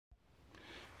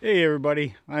Hey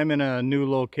everybody, I'm in a new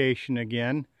location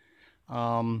again.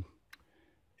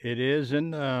 It is in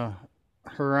the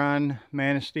Huron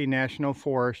Manistee National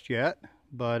Forest yet,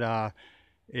 but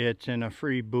it's in a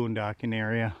free boondocking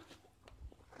area.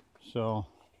 So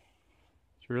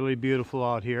it's really beautiful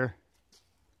out here.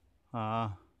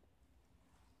 Lots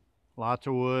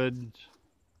of woods,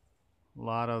 a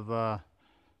lot of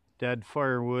dead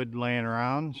firewood laying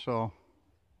around, so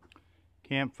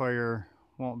campfire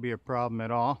won't be a problem at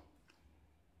all.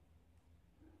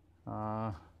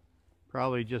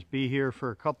 Probably just be here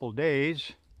for a couple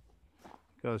days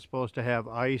because it's supposed to have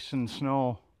ice and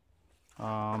snow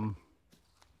over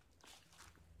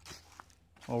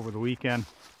the weekend.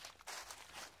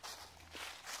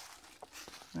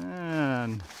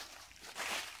 And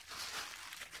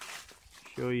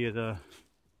show you the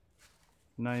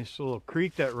nice little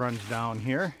creek that runs down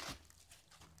here.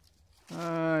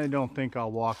 I don't think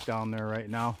I'll walk down there right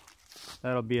now.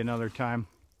 That'll be another time.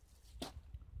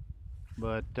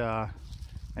 But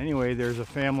anyway, there's a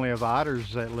family of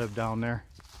otters that live down there.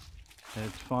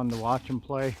 It's fun to watch them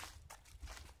play.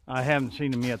 I haven't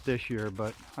seen them yet this year,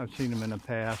 but I've seen them in the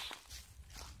past.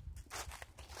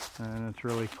 And it's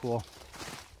really cool.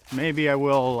 Maybe I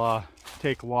will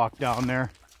take a walk down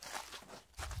there.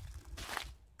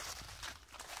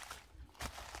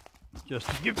 Just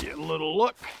to give you a little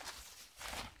look.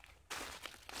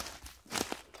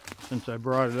 Since I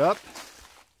brought it up.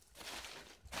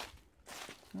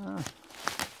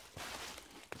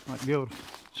 Might be able to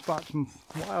spot some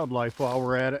wildlife while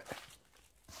we're at it.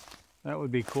 That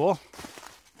would be cool.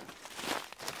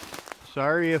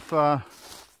 Sorry if I've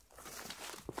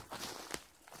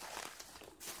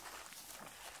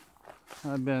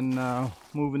been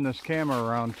moving this camera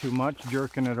around too much,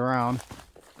 jerking it around.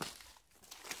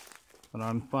 But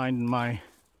I'm finding my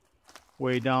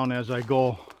way down as I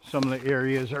go. Some of the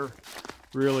areas are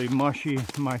really mushy.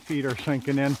 My feet are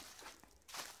sinking in.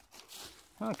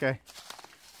 Okay.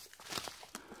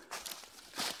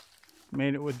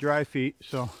 Made it with dry feet,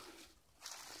 so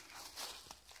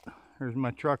there's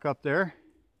my truck up there.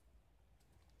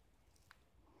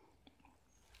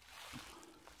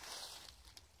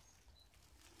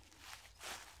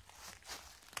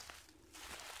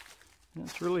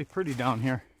 It's really pretty down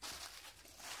here.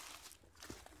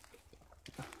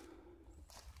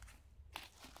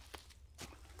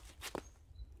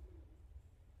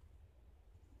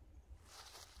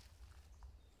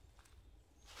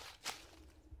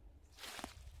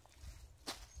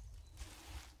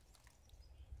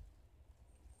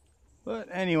 But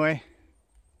anyway,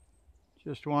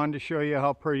 just wanted to show you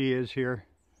how pretty it is here,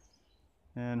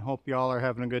 and hope y'all are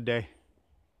having a good day.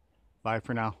 Bye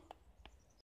for now.